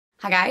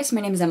Hi guys, my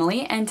name is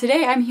Emily, and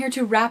today I'm here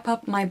to wrap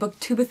up my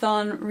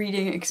BookTubeAthon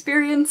reading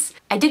experience.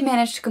 I did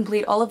manage to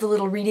complete all of the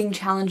little reading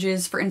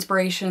challenges for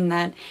inspiration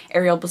that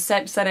Ariel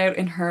Bissett set out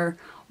in her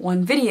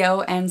one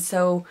video, and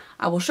so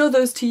I will show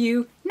those to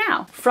you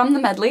now. From the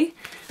medley,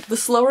 The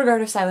Slow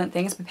Regard of Silent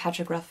Things by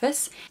Patrick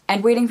Rothfuss,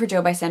 and Waiting for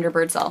Joe by Sandra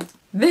Birdsall.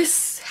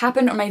 This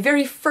happened on my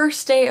very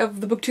first day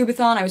of the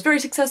BookTubeAthon. I was very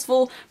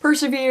successful,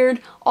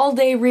 persevered, all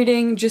day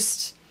reading,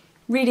 just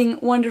reading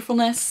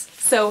wonderfulness.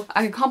 So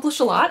I accomplished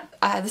a lot.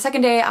 The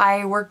second day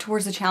I worked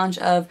towards the challenge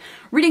of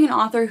reading an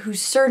author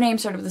whose surname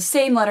started with the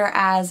same letter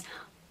as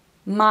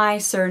my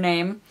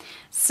surname,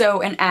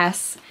 so an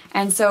S.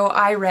 And so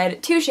I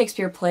read 2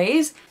 Shakespeare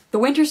plays, The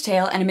Winter's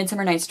Tale and A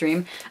Midsummer Night's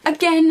Dream.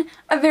 Again,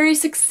 a very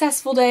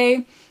successful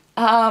day.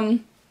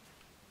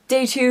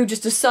 Day 2,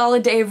 just a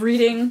solid day of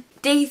reading.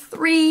 Day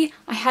 3,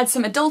 I had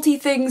some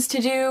adulty things to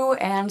do,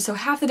 and so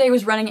half the day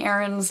was running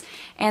errands,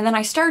 and then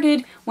I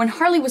started When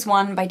Harley Was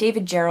Won by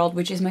David Gerald,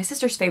 which is my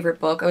sister's favorite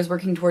book. I was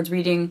working towards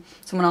reading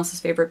someone else's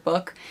favorite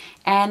book,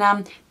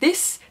 and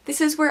this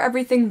is where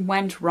everything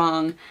went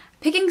wrong.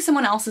 Picking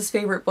someone else's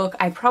favorite book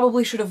I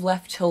probably should have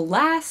left till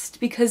last,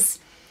 because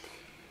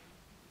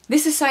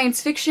this is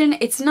science fiction.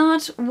 It's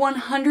not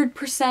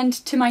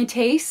 100% to my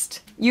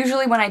taste.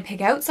 Usually when I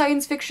pick out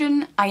science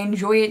fiction, I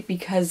enjoy it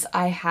because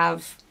I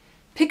have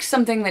picked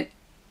something that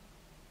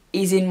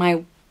is in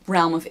my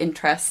realm of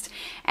interest,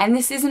 and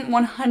this isn't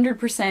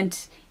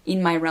 100%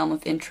 in my realm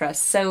of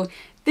interest, so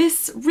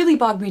this really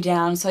bogged me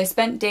down. So I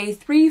spent day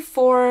 3,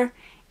 4,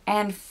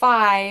 and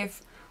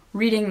 5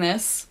 reading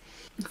this.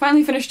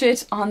 Finally finished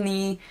it on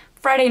the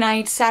Friday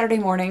night, Saturday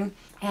morning,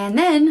 and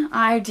then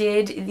I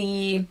did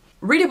the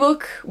read a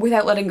book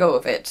without letting go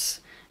of it.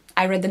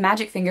 I read The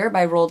Magic Finger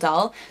by Roald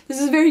Dahl. This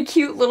is a very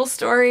cute little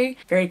story,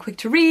 very quick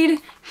to read,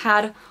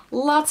 had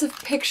lots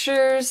of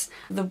pictures.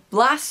 The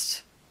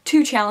last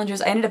 2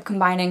 challenges I ended up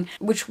combining,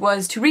 which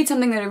was to read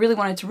something that I really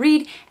wanted to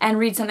read and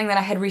read something that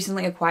I had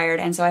recently acquired.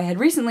 And so I had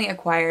recently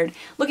acquired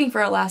Looking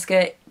for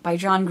Alaska by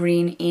John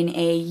Green in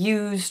a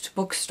used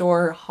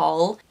bookstore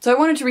haul. So I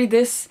wanted to read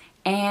this,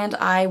 and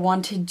I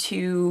wanted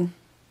to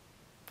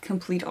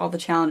complete all the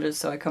challenges,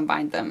 so I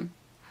combined them.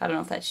 I don't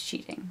know if that's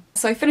cheating.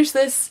 So I finished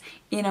this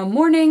in a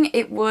morning.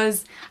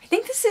 I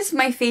think this is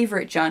my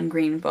favorite John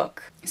Green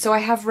book. So I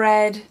have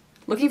read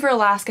Looking for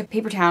Alaska,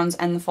 Paper Towns,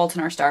 and The Fault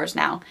in Our Stars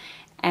now.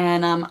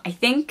 And I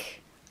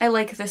think I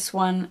like this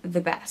one the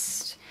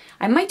best.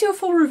 I might do a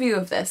full review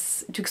of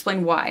this to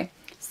explain why.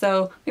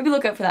 So maybe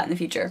look out for that in the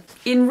future.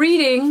 In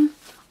reading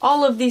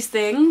all of these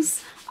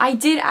things, I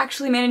did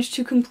actually manage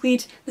to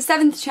complete the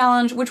 7th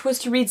challenge, which was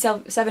to read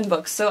 7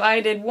 books. So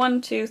I did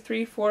 1, 2,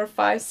 3, 4,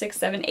 5, 6,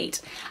 7,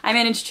 8. I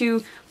managed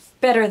to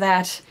better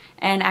that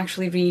and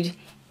actually read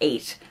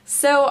 8.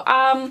 So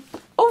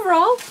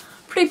overall,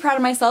 pretty proud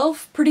of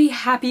myself, pretty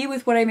happy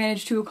with what I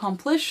managed to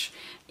accomplish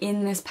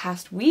in this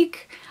past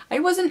week. I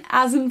wasn't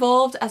as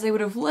involved as I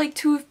would have liked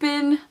to have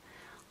been.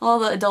 All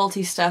the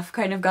adulty stuff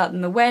kind of got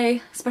in the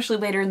way, especially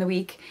later in the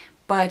week.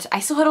 But I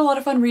still had a lot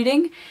of fun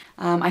reading.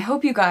 I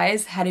hope you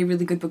guys had a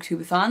really good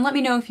BookTubeAthon. Let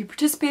me know if you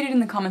participated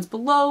in the comments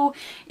below.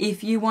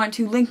 If you want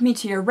to link me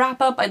to your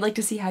wrap-up, I'd like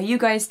to see how you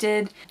guys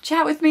did.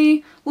 Chat with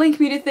me, link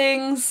me to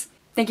things.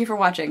 Thank you for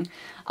watching.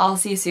 I'll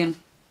see you soon.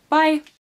 Bye!